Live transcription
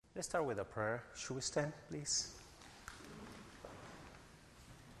Let's start with a prayer. Should we stand, please?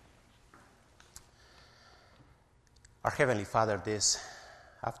 Our Heavenly Father, this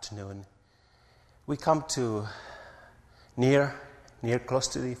afternoon, we come to near close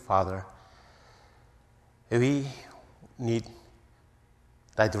to Thee, Father. We need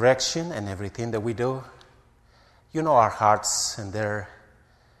Thy direction and everything that we do. You know our hearts, and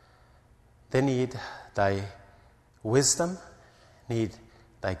they need Thy wisdom, need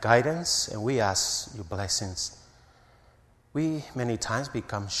Thy guidance, and we ask Your blessings. We many times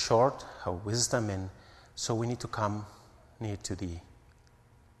become short of wisdom, and so we need to come near to Thee.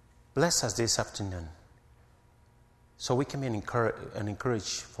 Bless us this afternoon so we can be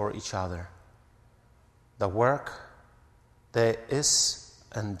encouraged for each other. The work that is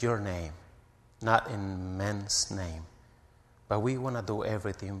in Your name, not in man's name, but we want to do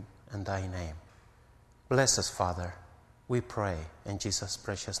everything in Thy name. Bless us, Father. We pray in Jesus'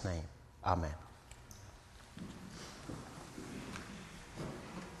 precious name. Amen.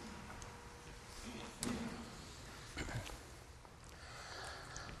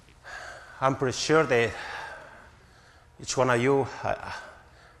 I'm pretty sure that each one of you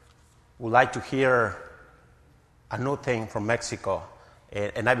would like to hear a new thing from Mexico.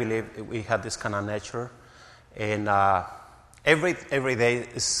 And I believe we have this kind of nature. And every day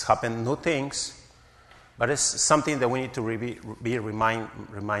is happening new things. But it's something that we need to be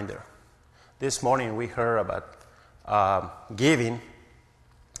reminder. This morning we heard about giving.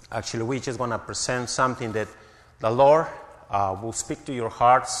 Actually, we're just going to present something that the Lord will speak to your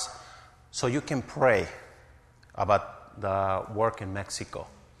hearts so you can pray about the work in Mexico.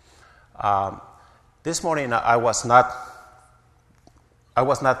 This morning I was not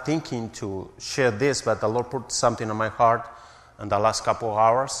thinking to share this, but the Lord put something on my heart in the last couple of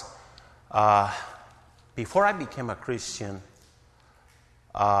hours. Before I became a Christian,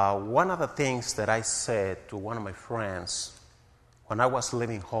 one of the things that I said to one of my friends when I was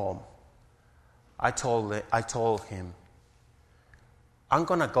leaving home, I told him, I'm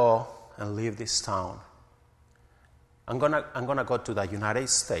going to go and leave this town. I'm gonna go to the United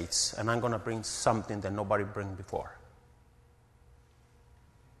States, and I'm going to bring something that nobody bring before.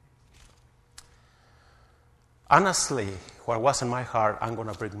 Honestly, what was in my heart, I'm going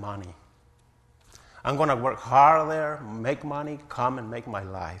to bring money. I'm going to work hard there, make money, come and make my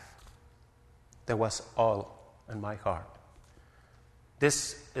life. That was all in my heart.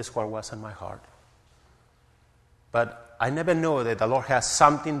 This is what was in my heart. But I never knew that the Lord has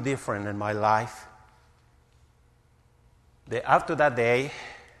something different in my life. After that day,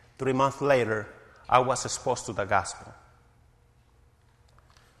 3 months later, I was exposed to the gospel.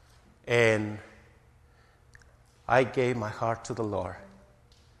 And I gave my heart to the Lord.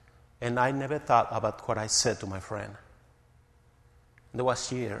 And I never thought about what I said to my friend. There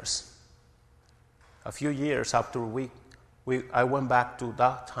was years. A few years after I went back to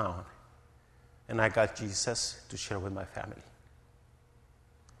that town, and I got Jesus to share with my family.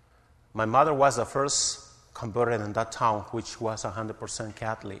 My mother was the first converted in that town, which was 100%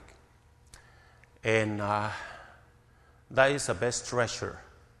 Catholic. And that is the best treasure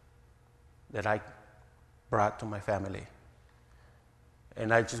that I brought to my family.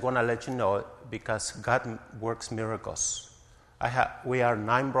 And I just want to let you know, because God works miracles. We are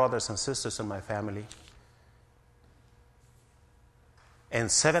 9 brothers and sisters in my family. And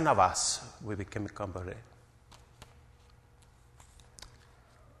 7 of us, we became converted.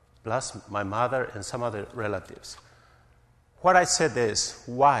 Plus my mother and some other relatives. What I said is,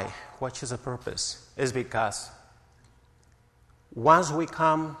 why? What is the purpose? Is because once we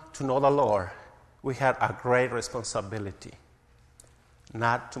come to know the Lord, we have a great responsibility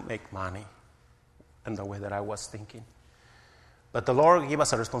not to make money in the way that I was thinking. But the Lord gave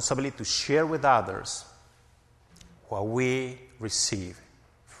us a responsibility to share with others what we receive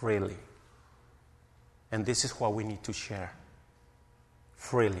freely. And this is what we need to share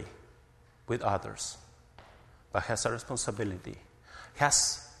freely with others. But has a responsibility,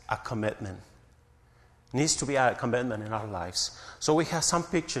 has a commitment. Needs to be a commitment in our lives. So we have some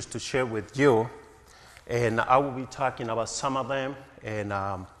pictures to share with you, and I will be talking about some of them, and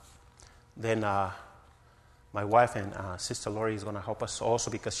then my wife and Sister Lori is going to help us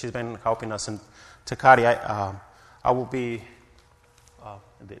also, because she's been helping us in Tecate. I will be,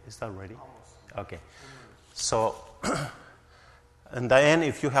 is that ready? Okay. So, in the end,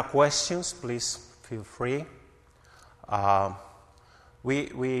 if you have questions, please feel free.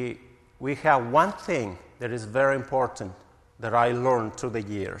 We have one thing that is very important that I learned through the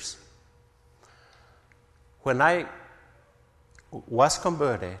years. When I was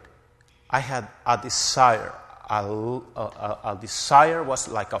converted, I had a desire, a desire, was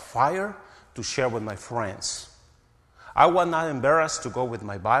like a fire to share with my friends. I was not embarrassed to go with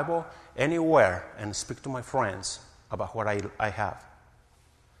my Bible anywhere and speak to my friends about what I have.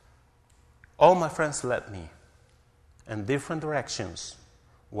 All my friends led me in different directions.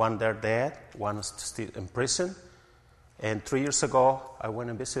 One, they're dead. One is still in prison. And 3 years ago, I went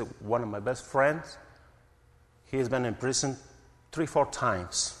and visited one of my best friends. He has been in prison 3-4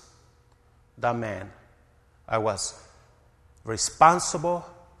 times. That man, I was responsible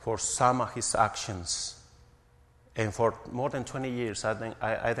for some of his actions. And for more than 20 years, I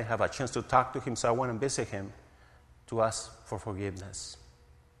didn't have a chance to talk to him, so I went and visit him to ask for forgiveness.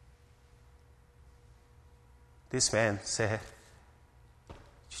 This man said,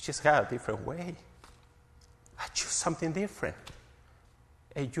 "You just have a different way. I choose something different.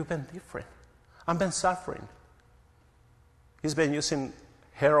 Hey, you've been different. I've been suffering." He's been using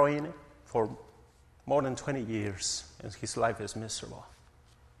heroin for more than 20 years, and his life is miserable.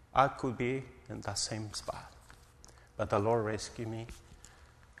 I could be in that same spot. But the Lord rescued me,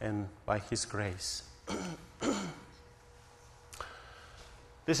 and by His grace.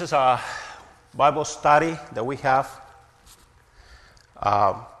 This is a Bible study that we have.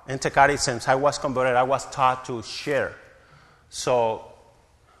 In Tecate, since I was converted, I was taught to share. So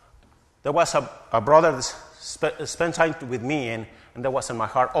there was a brother that spent time with me, and that was in my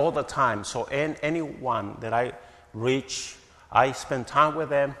heart all the time. So anyone that I reach, I spend time with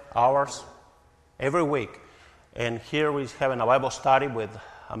them, hours, every week. And here we're having a Bible study with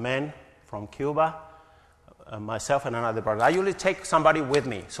a man from Cuba, myself and another brother. I usually take somebody with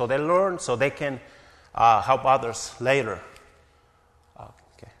me so they learn, so they can help others later.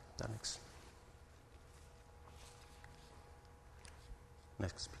 Okay, the next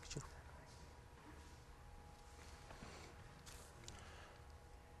picture.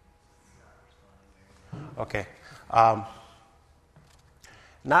 Okay.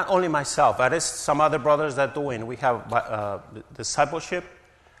 Not only myself, but there's some other brothers that are doing. We have discipleship,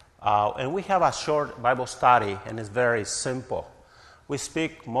 and we have a short Bible study, and it's very simple. We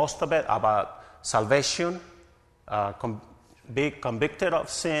speak most of it about salvation, being convicted of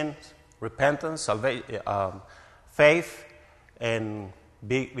sin, repentance, faith, and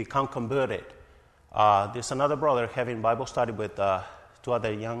become converted. There's another brother having Bible study with 2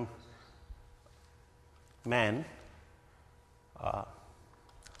 other young men.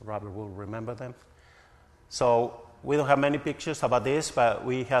 Robert will remember them. So we don't have many pictures about this, but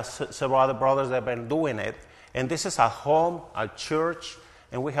we have several other brothers that have been doing it. And this is a home, a church,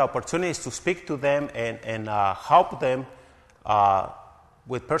 and we have opportunities to speak to them and help them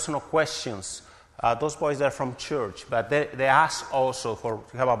with personal questions. Those boys are from church, but they ask also to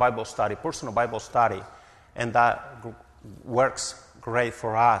have a Bible study, personal Bible study, and that works great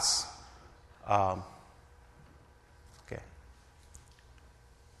for us.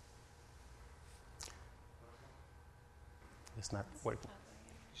 It's not working.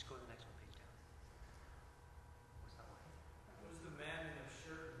 Just go to the next one, page down. Who's the man in a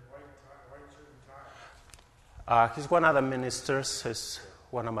shirt and white shirt and tie? He's one of the ministers. He's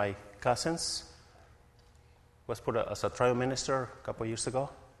one of my cousins. Was put as a trial minister a couple of years ago.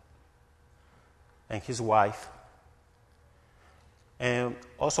 And his wife. And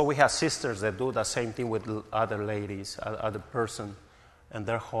also we have sisters that do the same thing with other ladies, other person in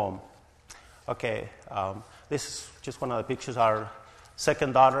their home. Okay, this is just one of the pictures. Our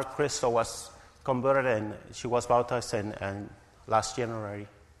second daughter, Crystal, was converted, and she was baptized in last January.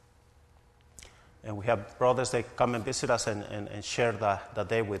 And we have brothers that come and visit us and share the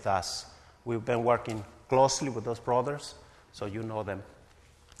day with us. We've been working closely with those brothers, so you know them.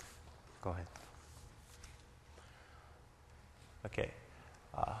 Go ahead. Okay.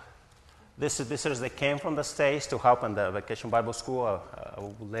 This is visitors that came from the States to help in the Vacation Bible School. I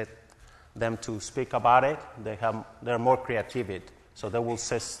will let them to speak about it. They're more creative, so they will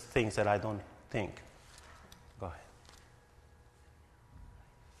say things that I don't think. Go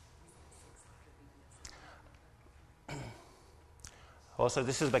ahead. Also,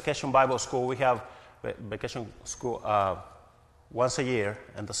 this is Vacation Bible School. We have Vacation School once a year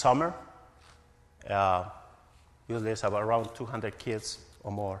in the summer. Usually there's about around 200 kids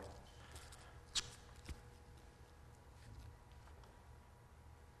or more.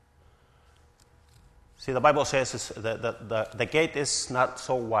 See, the Bible says the gate is not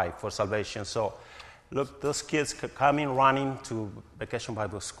so wide for salvation. So, look, those kids coming running to Vacation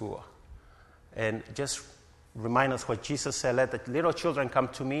Bible School. And just remind us what Jesus said, let the little children come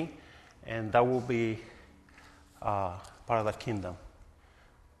to me, and that will be part of the kingdom.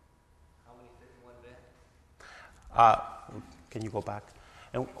 How many fit in one van? Can you go back?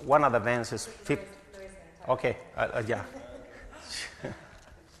 And one of the vans is 50. There is an Okay, yeah.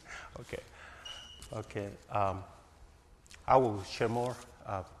 Okay. I will share more,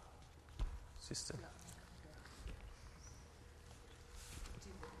 sister.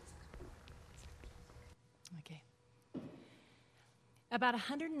 Okay. About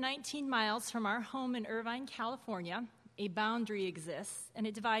 119 miles from our home in Irvine, California, a boundary exists, and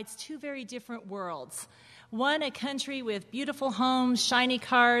it divides two very different worlds. One, a country with beautiful homes, shiny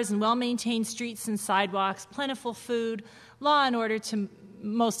cars, and well-maintained streets and sidewalks, plentiful food, law and order to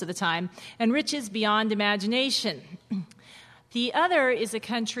most of the time, and riches beyond imagination. The other is a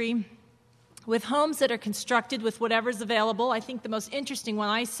country with homes that are constructed with whatever's available. I think the most interesting one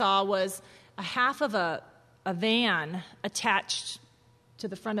I saw was a half of a van attached to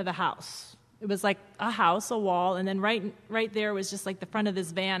the front of the house. It was like a house, a wall, and then right there was just like the front of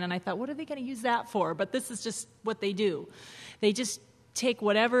this van, and I thought, what are they going to use that for? But this is just what they do. They just take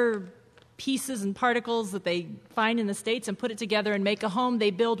whatever pieces and particles that they find in the States and put it together and make a home.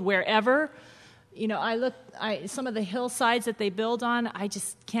 They build wherever. You know, some of the hillsides that they build on, I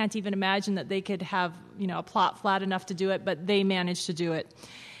just can't even imagine that they could have, a plot flat enough to do it, but they managed to do it.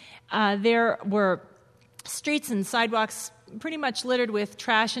 There were streets and sidewalks pretty much littered with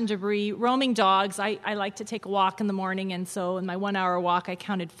trash and debris, roaming dogs. I like to take a walk in the morning, and so in my 1-hour walk, I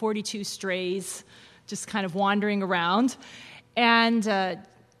counted 42 strays just kind of wandering around. And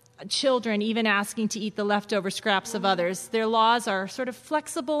children even asking to eat the leftover scraps of others. Their laws are sort of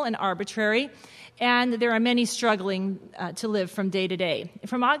flexible and arbitrary, and there are many struggling to live from day to day.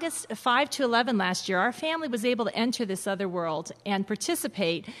 From August 5 to 11 last year, our family was able to enter this other world and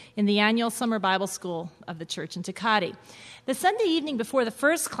participate in the annual summer Bible school of the church in Tecate. The Sunday evening before the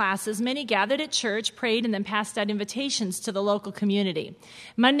first classes, many gathered at church, prayed, and then passed out invitations to the local community.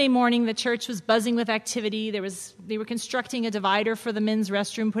 Monday morning, the church was buzzing with activity. They were constructing a divider for the men's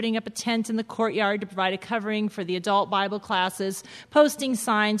restroom, putting up a tent in the courtyard to provide a covering for the adult Bible classes, posting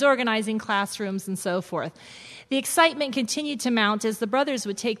signs, organizing classrooms, and so forth. The excitement continued to mount as the brothers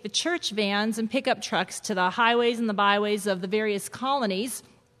would take the church vans and pickup trucks to the highways and the byways of the various colonies,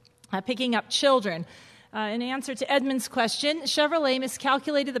 picking up children. In answer to Edmund's question, Chevrolet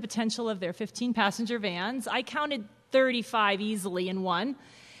miscalculated the potential of their 15-passenger vans. I counted 35 easily in one.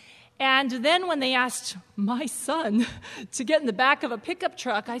 And then when they asked my son to get in the back of a pickup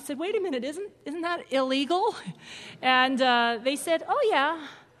truck, I said, wait a minute, isn't that illegal? And they said, oh, yeah.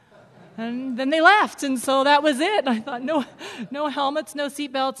 And then they left, and so that was it. I thought, no helmets, no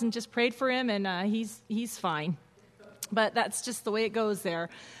seatbelts, and just prayed for him, and he's fine. But that's just the way it goes there.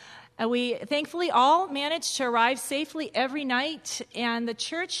 We thankfully all managed to arrive safely every night, and the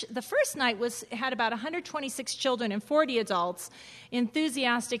church, the first night had about 126 children and 40 adults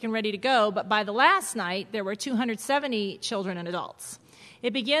enthusiastic and ready to go, but by the last night, there were 270 children and adults.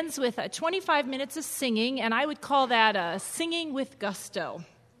 It begins with 25 minutes of singing, and I would call that singing with gusto.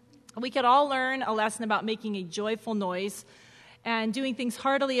 We could all learn a lesson about making a joyful noise and doing things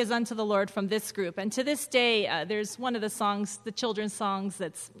heartily as unto the Lord from this group. And to this day, there's one of the songs, the children's songs,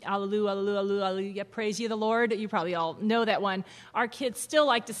 that's Alleluia, Alleluia, Alleluia, Alleluia, praise ye the Lord. You probably all know that one. Our kids still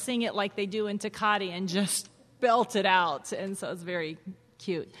like to sing it like they do in Tecate and just belt it out. And so it's very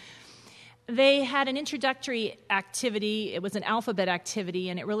cute. They had an introductory activity. It was an alphabet activity,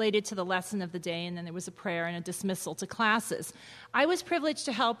 and it related to the lesson of the day, and then there was a prayer and a dismissal to classes. I was privileged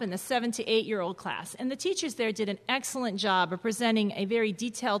to help in the 7 to 8-year-old class, and the teachers there did an excellent job of presenting a very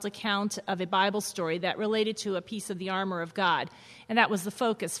detailed account of a Bible story that related to a piece of the armor of God, and that was the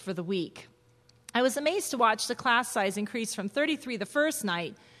focus for the week. I was amazed to watch the class size increase from 33 the first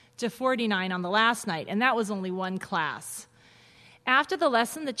night to 49 on the last night, and that was only one class. After the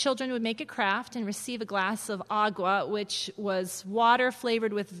lesson, the children would make a craft and receive a glass of agua, which was water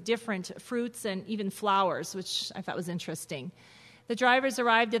flavored with different fruits and even flowers, which I thought was interesting. The drivers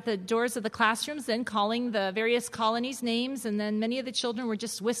arrived at the doors of the classrooms, then calling the various colonies' names, and then many of the children were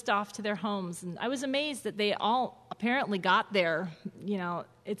just whisked off to their homes. And I was amazed that they all apparently got there. You know,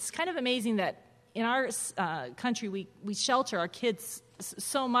 it's kind of amazing that in our country we shelter our kids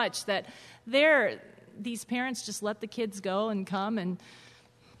so much that these parents just let the kids go and come, and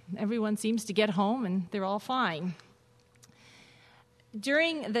everyone seems to get home, and they're all fine.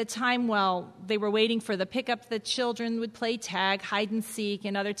 During the time while they were waiting for the pickup, the children would play tag, hide and seek,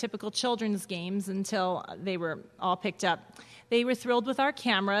 and other typical children's games until they were all picked up. They were thrilled with our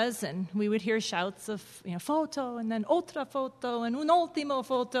cameras, and we would hear shouts of, photo, and then otra foto, and un ultimo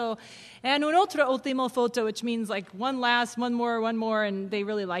foto, and un otra ultimo foto, which means like one last, one more, and they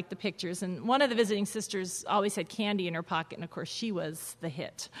really liked the pictures. And one of the visiting sisters always had candy in her pocket, and of course she was the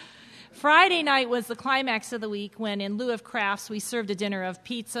hit. Friday night was the climax of the week when, in lieu of crafts, we served a dinner of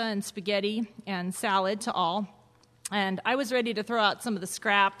pizza and spaghetti and salad to all. And I was ready to throw out some of the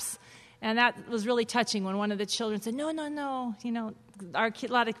scraps, and that was really touching when one of the children said, no, our kid,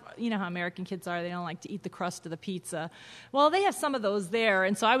 a lot of, how American kids are, they don't like to eat the crust of the pizza. Well, they have some of those there,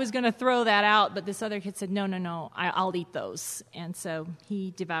 and so I was going to throw that out, but this other kid said, no, I'll eat those. And so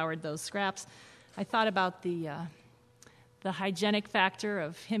he devoured those scraps. I thought about the hygienic factor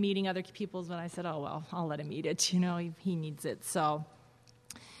of him eating other people's, but I said, oh, well, I'll let him eat it. He needs it. So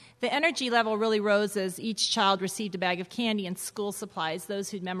the energy level really rose as each child received a bag of candy and school supplies. Those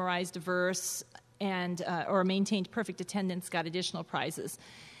who'd memorized a verse and or maintained perfect attendance got additional prizes.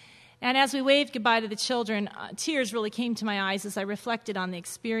 And as we waved goodbye to the children, tears really came to my eyes as I reflected on the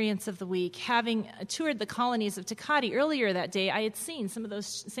experience of the week. Having toured the colonies of Takati earlier that day, I had seen some of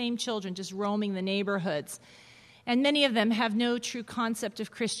those same children just roaming the neighborhoods. And many of them have no true concept of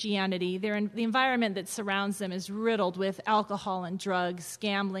Christianity. The environment that surrounds them is riddled with alcohol and drugs,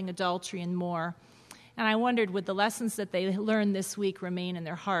 gambling, adultery, and more. And I wondered, would the lessons that they learned this week remain in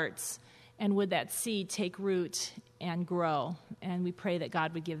their hearts? And would that seed take root and grow? And we pray that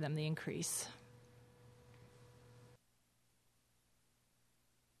God would give them the increase.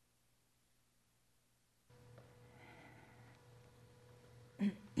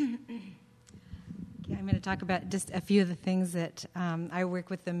 I'm going to talk about just a few of the things that I work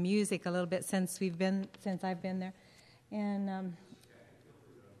with the music a little bit since I've been there, and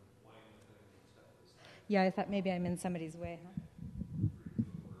I thought maybe I'm in somebody's way. Huh?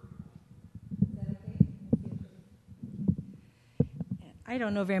 Is that okay? I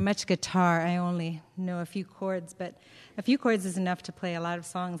don't know very much guitar. I only know a few chords, but a few chords is enough to play a lot of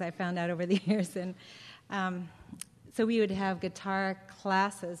songs. I found out over the years, and so we would have guitar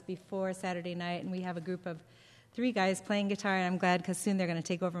classes before Saturday night, and we have a group of 3 guys playing guitar, and I'm glad because soon they're going to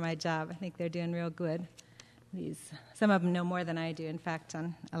take over my job. I think they're doing real good. Some of them know more than I do, in fact,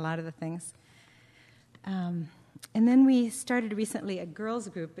 on a lot of the things. And then we started recently a girls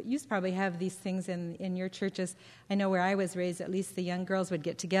group, but you probably have these things in your churches. I know where I was raised, at least the young girls would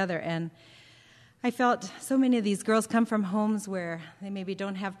get together, and I felt so many of these girls come from homes where they maybe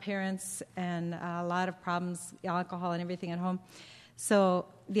don't have parents and a lot of problems, alcohol and everything at home. So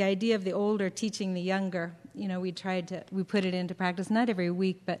the idea of the older teaching the younger, we put it into practice, not every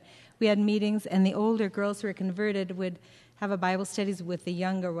week, but we had meetings, and the older girls who were converted would have a Bible studies with the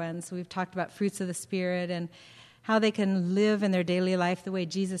younger ones. We've talked about fruits of the Spirit and how they can live in their daily life the way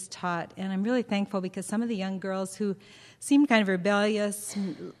Jesus taught. And I'm really thankful because some of the young girls who seemed kind of rebellious,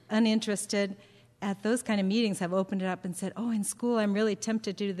 uninterested, at those kind of meetings have opened it up and said, in school I'm really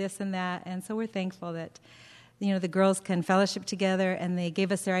tempted to do this and that. And so we're thankful that, the girls can fellowship together, and they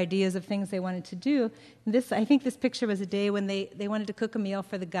gave us their ideas of things they wanted to do. I think this picture was a day when they wanted to cook a meal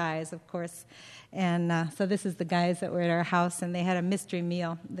for the guys, of course. And so this is the guys that were at our house, and they had a mystery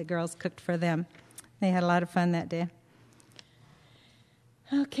meal the girls cooked for them. They had a lot of fun that day.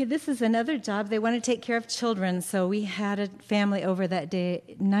 Okay, this is another job. They want to take care of children, so we had a family over that day.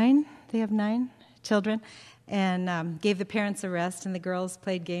 9? They have 9 children, and gave the parents a rest, and the girls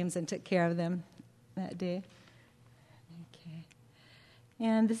played games and took care of them that day. Okay.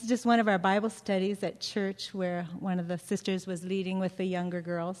 And this is just one of our Bible studies at church where one of the sisters was leading with the younger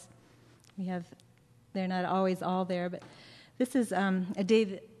girls. They're not always all there, but this is a day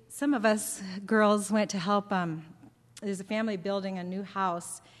that some of us girls went to help. There's a family building a new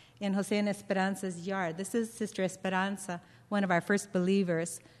house in Jose and Esperanza's yard. This is Sister Esperanza, one of our first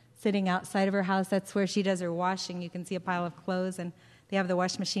believers, sitting outside of her house. That's where she does her washing. You can see a pile of clothes, and they have the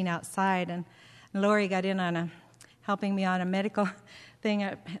wash machine outside. And Lori got in on helping me on a medical thing.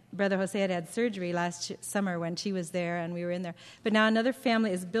 Brother Jose had surgery last summer when she was there, and we were in there. But now another family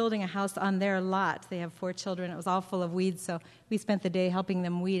is building a house on their lot. They have 4 children. It was all full of weeds, so we spent the day helping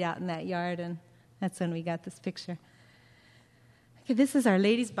them weed out in that yard, and that's when we got this picture. Okay, this is our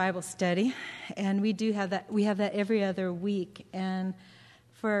ladies' Bible study, and we do have that. We have that every other week, and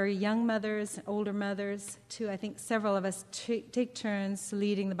for young mothers, older mothers, too, I think several of us take turns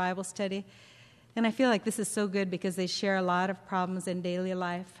leading the Bible study. And I feel like this is so good because they share a lot of problems in daily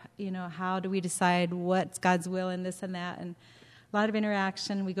life. How do we decide what's God's will in this and that? And a lot of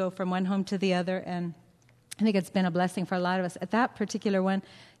interaction. We go from one home to the other, and I think it's been a blessing for a lot of us. At that particular one,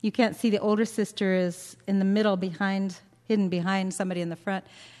 you can't see the older sister is in the middle hidden behind somebody in the front.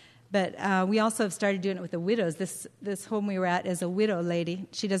 But we also have started doing it with the widows. This home we were at is a widow lady.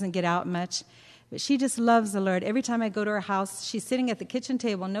 She doesn't get out much, but she just loves the Lord. Every time I go to her house, she's sitting at the kitchen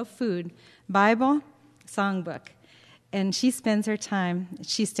table, no food, Bible, songbook. And she spends her time.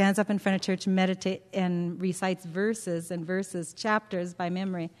 She stands up in front of church, meditate, and recites verses, chapters by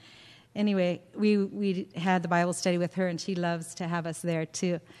memory. anyway, we had the Bible study with her, and she loves to have us there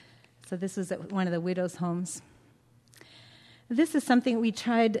too. So this was at one of the widows' homes. This is something we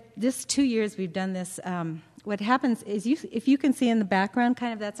tried, this 2 years we've done this. What happens is, if you can see in the background,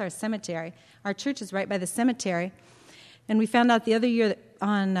 kind of that's our cemetery. Our church is right by the cemetery. And we found out the other year that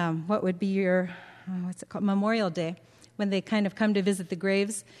on what would be your, Memorial Day, when they kind of come to visit the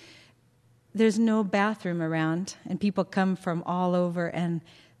graves, there's no bathroom around, and people come from all over, and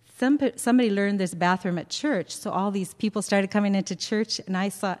somebody learned there's a bathroom at church, so all these people started coming into church, and I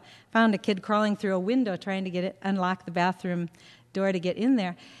found a kid crawling through a window trying to unlock the bathroom door to get in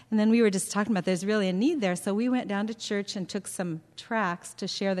there. And then we were just talking about there's really a need there, so we went down to church and took some tracts to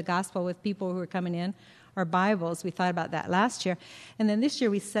share the gospel with people who were coming in, or Bibles. We thought about that last year. And then this year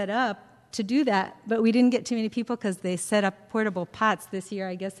we set up to do that, but we didn't get too many people because they set up portable pots this year,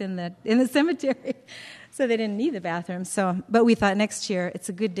 I guess, in the cemetery. So they didn't need the bathroom. But we thought next year it's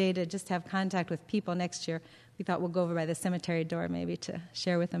a good day to just have contact with people next year. We thought we'll go over by the cemetery door maybe to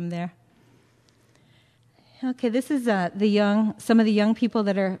share with them there. Okay, this is some of the young people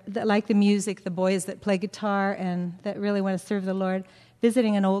that like the music, the boys that play guitar and that really want to serve the Lord,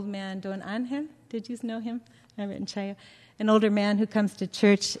 visiting an old man, Don Angel. Did you know him? I haven't Chayo. An older man who comes to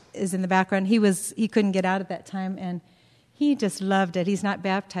church is in the background. He couldn't get out at that time, and he just loved it. He's not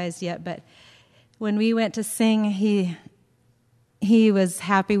baptized yet, but when we went to sing, he was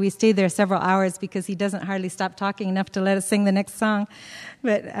happy. We stayed there several hours because he doesn't hardly stop talking enough to let us sing the next song.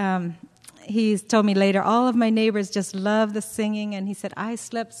 But he's told me later, all of my neighbors just love the singing, and he said, I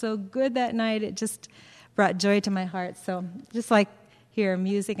slept so good that night. It just brought joy to my heart. So just like here,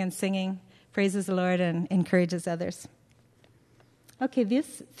 music and singing praises the Lord and encourages others. Okay,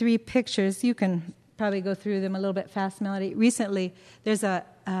 these 3 pictures, you can probably go through them a little bit fast, Melody. Recently, there's a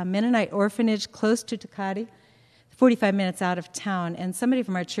Mennonite orphanage close to Tecate, 45 minutes out of town, and somebody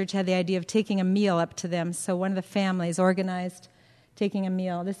from our church had the idea of taking a meal up to them, so one of the families organized taking a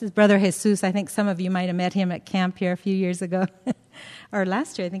meal. This is Brother Jesus. I think some of you might have met him at camp here a few years ago, or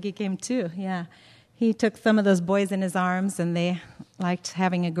last year, I think he came too, yeah. He took some of those boys in his arms, and they liked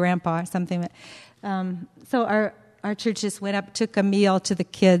having a grandpa or something. So our church just went up, took a meal to the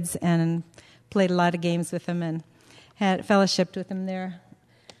kids, and played a lot of games with them and had fellowshiped with them there.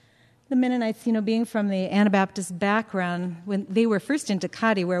 The Mennonites, being from the Anabaptist background, when they were first in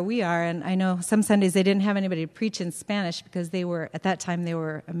Tecate, where we are, and I know some Sundays they didn't have anybody to preach in Spanish because at that time they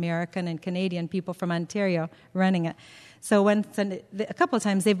were American and Canadian people from Ontario running it. So one Sunday, a couple of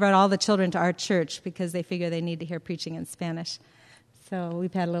times they brought all the children to our church because they figure they need to hear preaching in Spanish. So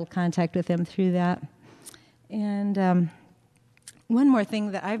we've had a little contact with them through that. And one more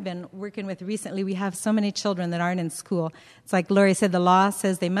thing that I've been working with recently, we have so many children that aren't in school. It's like Lori said, the law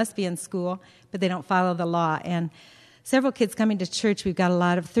says they must be in school, but they don't follow the law. And several kids coming to church, we've got a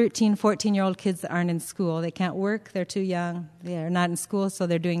lot of 13, 14-year-old kids that aren't in school. They can't work, they're too young, they're not in school, so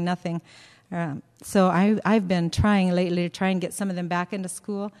they're doing nothing. So I've been trying lately to try and get some of them back into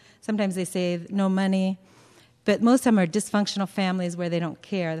school. Sometimes they say no money, but most of them are dysfunctional families where they don't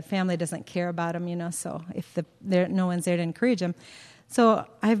care. The family doesn't care about them, so if no one's there to encourage them. So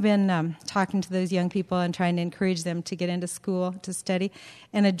I've been talking to those young people and trying to encourage them to get into school, to study.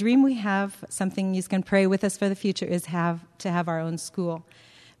 And a dream we have, something you can pray with us for the future, is to have our own school.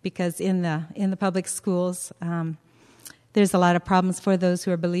 Because in the public schools, there's a lot of problems for those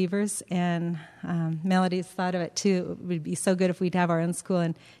who are believers, and Melody's thought of it too. It would be so good if we'd have our own school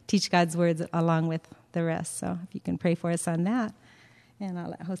and teach God's words along with the rest. So if you can pray for us on that, and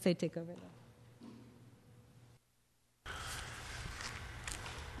I'll let Jose take over.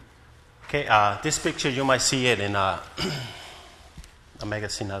 Okay, this picture you might see it in a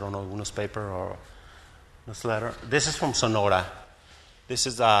magazine, I don't know, newspaper or newsletter. This is from Sonora. This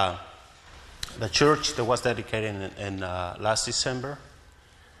is the church that was dedicated in last December,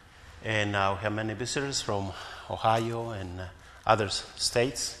 and we have many visitors from Ohio and other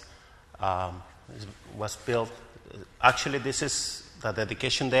states. It was built. Actually, this is the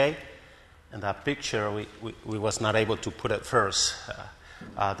dedication day, and that picture we was not able to put it first.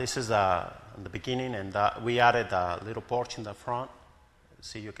 This is the beginning, and we added a little porch in the front.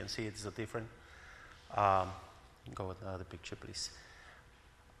 See, you can see it's a different. Go with the other picture, please.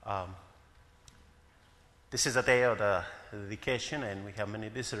 This is the day of the dedication, and we have many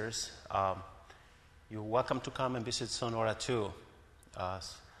visitors. You're welcome to come and visit Sonora too.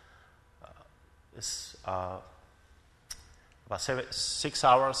 It's about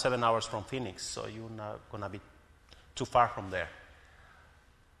 7 hours from Phoenix, so you're not going to be too far from there.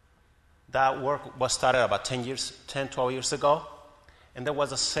 That work was started about 12 years ago, and there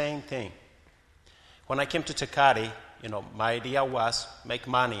was the same thing. When I came to Tecate, my idea was make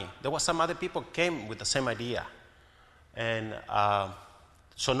money. There was some other people came with the same idea. And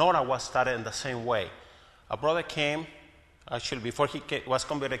Sonora was started in the same way. A brother came, actually before he was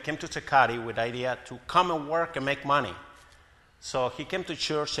converted, came to Tecate with the idea to come and work and make money. So he came to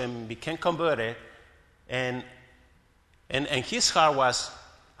church and became converted, and his heart was,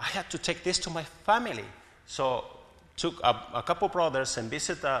 I had to take this to my family. So took a couple brothers and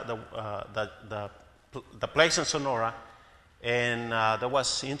visited the place in Sonora, and there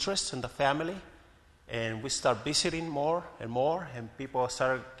was interest in the family, and we started visiting more, and people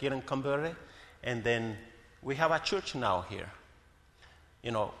started getting converted, and then we have a church now here.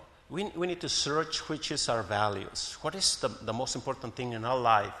 We need to search which is our values. What is the most important thing in our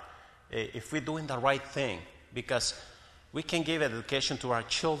life if we're doing the right thing? Because we can give education to our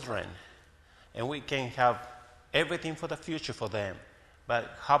children, and we can have everything for the future for them.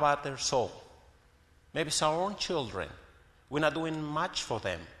 But how about their soul? Maybe it's our own children. We're not doing much for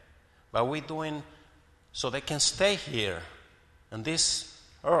them, but we're doing so they can stay here on this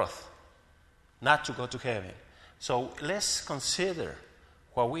earth, not to go to heaven. So let's consider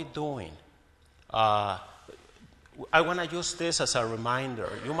what we're doing. I want to use this as a reminder.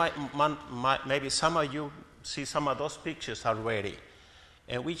 You might, maybe some of you see some of those pictures already,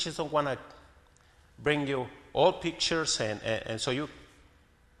 and we just don't want to bring you all pictures, and so you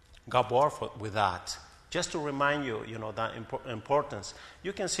got bored with that. Just to remind you, the importance.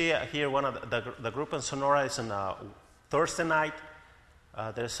 You can see here one of the group in Sonora is on Thursday night.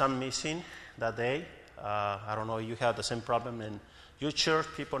 There's some missing that day. I don't know if you have the same problem in your church.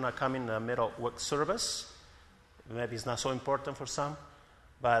 People not coming in the middle of work service. Maybe it's not so important for some.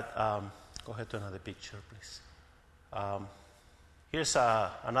 But go ahead to another picture, please. Here's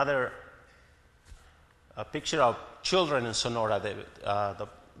another picture of children in Sonora.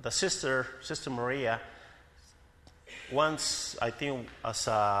 The Sister Maria, once, I think, as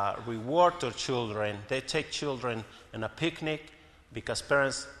a reward to children, they take children in a picnic because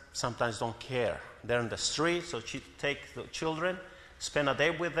parents sometimes don't care. They're in the street, so she takes the children, spend a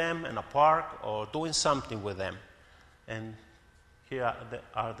day with them in a park or doing something with them. And here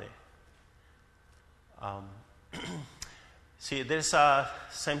are they. See, there's a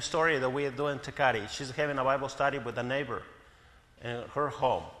same story that we are doing in Tecate. She's having a Bible study with a neighbor in her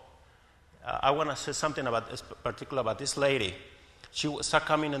home. I want to say something about this, particular about this lady. She started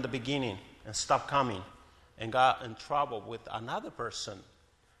coming in the beginning and stopped coming and got in trouble with another person.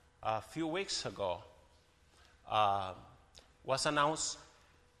 A few weeks ago, was announced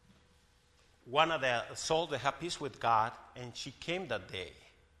one of the souls that have peace with God, and she came that day.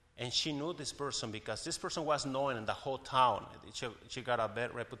 And she knew this person because this person was known in the whole town. She got a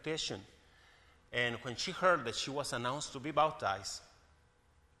bad reputation. And when she heard that she was announced to be baptized,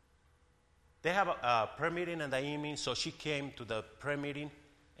 they have a prayer meeting in the evening, so she came to the prayer meeting,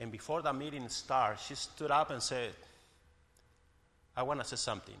 and before the meeting started, she stood up and said, I want to say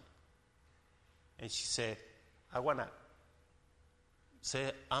something. And she said, I want to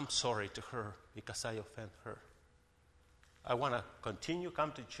say I'm sorry to her because I offended her. I want to continue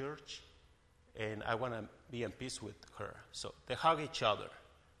come to church, and I want to be in peace with her. So they hug each other,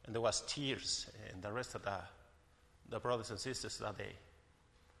 and there was tears, and the rest of the brothers and sisters that day.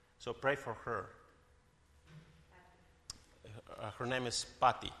 So pray for her. Her name is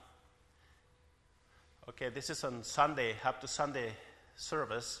Patty. Okay, this is on Sunday, after Sunday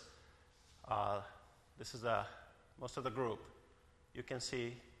service. This is most of the group. You can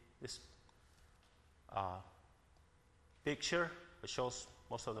see this picture, which shows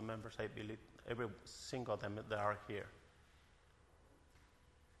most of the members, I believe, every single of them that are here.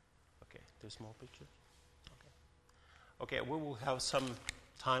 Okay, there's more pictures. Okay, we will have some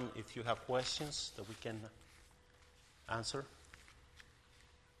time if you have questions that we can answer.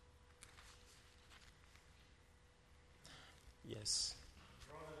 Yes.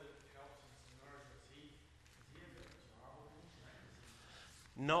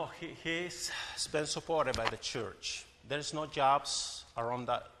 No, he's been supported by the church. There's no jobs around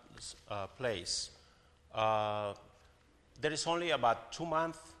that place. There is only about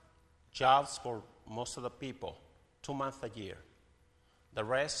 2-month jobs for most of the people, 2 months a year. The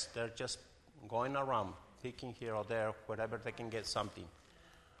rest, they're just going around, picking here or there, wherever they can get something.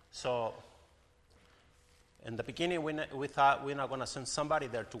 So in the beginning, we thought we're not going to send somebody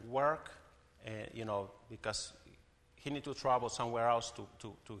there to work, because he needs to travel somewhere else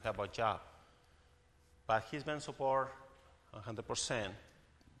to have a job. But he's been support 100%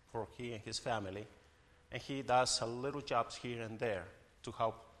 for he and his family, and he does a little jobs here and there to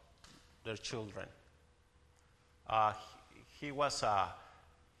help their children.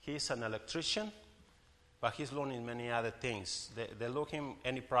 He's an electrician, but he's learning many other things. They look him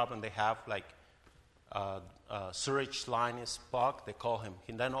any problem they have, like sewage line is blocked, they call him.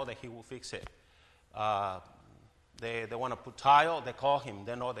 They know that he will fix it. They want to put tile, they call him.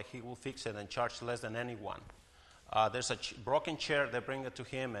 They know that he will fix it and charge less than anyone. There's a broken chair, they bring it to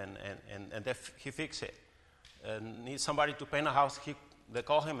him, and he fix it. Need somebody to paint a house, they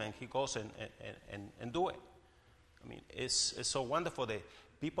call him, and he goes and do it. I mean, it's so wonderful that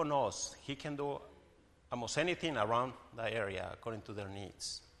people knows he can do almost anything around the area according to their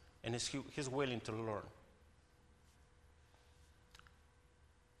needs. And he's willing to learn.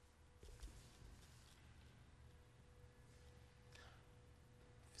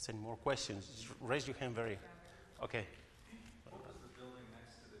 If there's any more questions, just raise your hand very. Okay. What was the building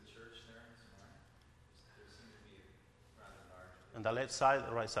next to the church there in Sonora? There seemed to be rather large. On the left side,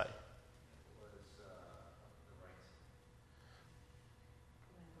 the right side? It was the right side.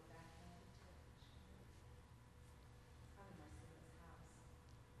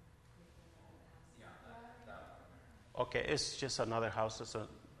 Yeah, that one. Okay, it's just another house.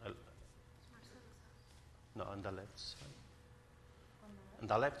 No, on the left side. On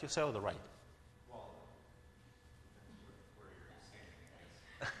the left, you say, or the right? Well, where you're standing.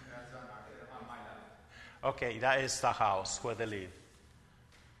 That's on my left. Okay, that is the house where they live.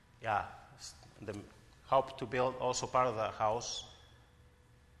 Yeah, the help to build also part of the house.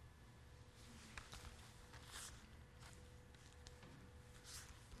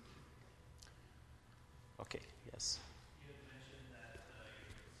 Okay, yes. You had mentioned that you're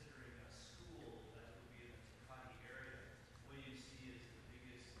considering a school that would be in the Tacony area. What do you see as the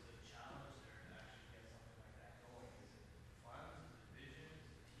biggest challenge there to actually get something like that going? Is it the funds, is it vision,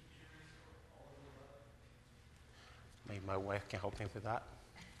 is it teachers, or all of the above? Maybe my wife can help me with that.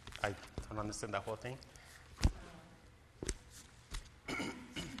 I don't understand that whole thing.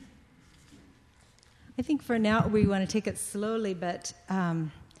 I think for now we want to take it slowly, but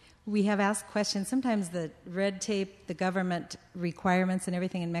we have asked questions. Sometimes the red tape, the government requirements and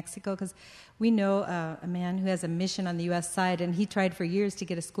everything in Mexico, because we know a man who has a mission on the U.S. side, and he tried for years to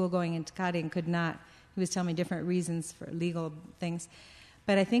get a school going in Tecate and could not. He was telling me different reasons for legal things.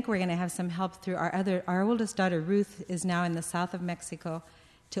 But I think we're going to have some help through our oldest daughter, Ruth, is now in the south of Mexico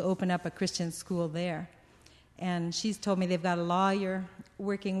to open up a Christian school there. And she's told me they've got a lawyer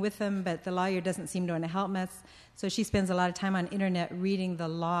working with them, but the lawyer doesn't seem to want to help us. So she spends a lot of time on internet reading the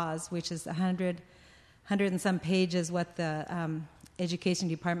laws, which is 100 and some pages what the education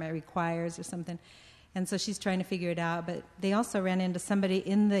department requires or something. And so she's trying to figure it out. But they also ran into somebody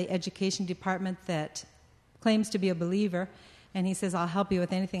in the education department that claims to be a believer, and he says, I'll help you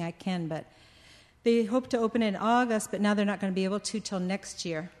with anything I can. But they hope to open in August, but now they're not going to be able to till next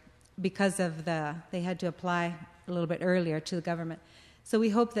year because of they had to apply a little bit earlier to the government. So we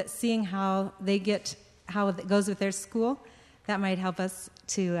hope that seeing how it goes with their school, that might help us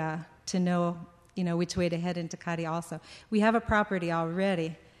to know, which way to head in Tecate also. We have a property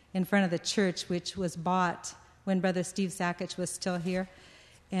already in front of the church, which was bought when Brother Steve Sakich was still here.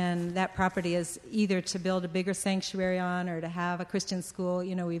 And that property is either to build a bigger sanctuary on or to have a Christian school.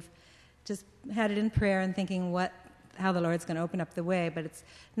 We've just had it in prayer and thinking how the Lord's going to open up the way. But it's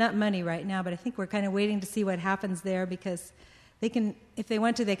not money right now, but I think we're kind of waiting to see what happens there, because if they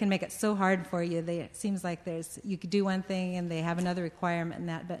want to, they can make it so hard for you. It seems like you could do one thing and they have another requirement in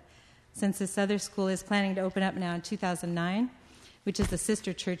that. But since this other school is planning to open up now in 2009, which is the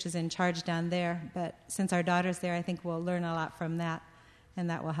sister church is in charge down there, but since our daughter's there, I think we'll learn a lot from that, and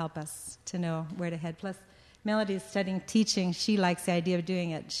that will help us to know where to head. Plus, Melody is studying teaching. She likes the idea of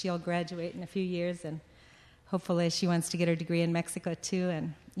doing it. She'll graduate in a few years, and hopefully she wants to get her degree in Mexico too.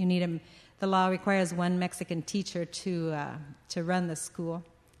 And the law requires one Mexican teacher to run the school.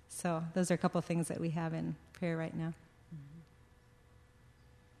 So those are a couple of things that we have in prayer right now.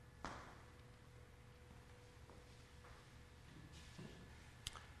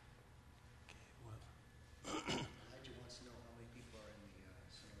 Elijah wants to know how many people are in the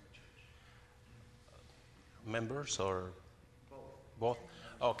Sonora church. Members or both?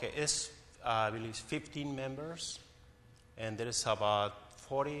 Okay, it's I believe 15 members, and there is about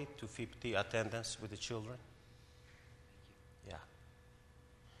 40 to 50 attendants with the children. Yeah.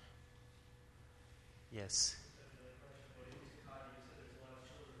 Yes.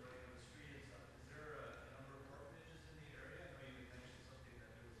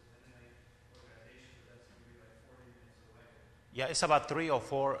 Yeah, it's about 3 or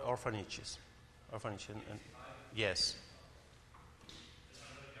 4 orphanages. Yes.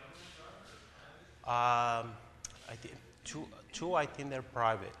 I think two. I think they're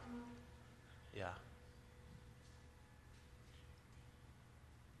private. Yeah.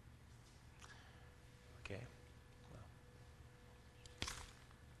 Okay.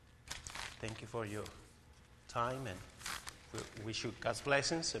 Thank you for your time, and we wish you God's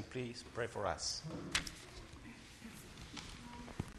blessings, and please pray for us.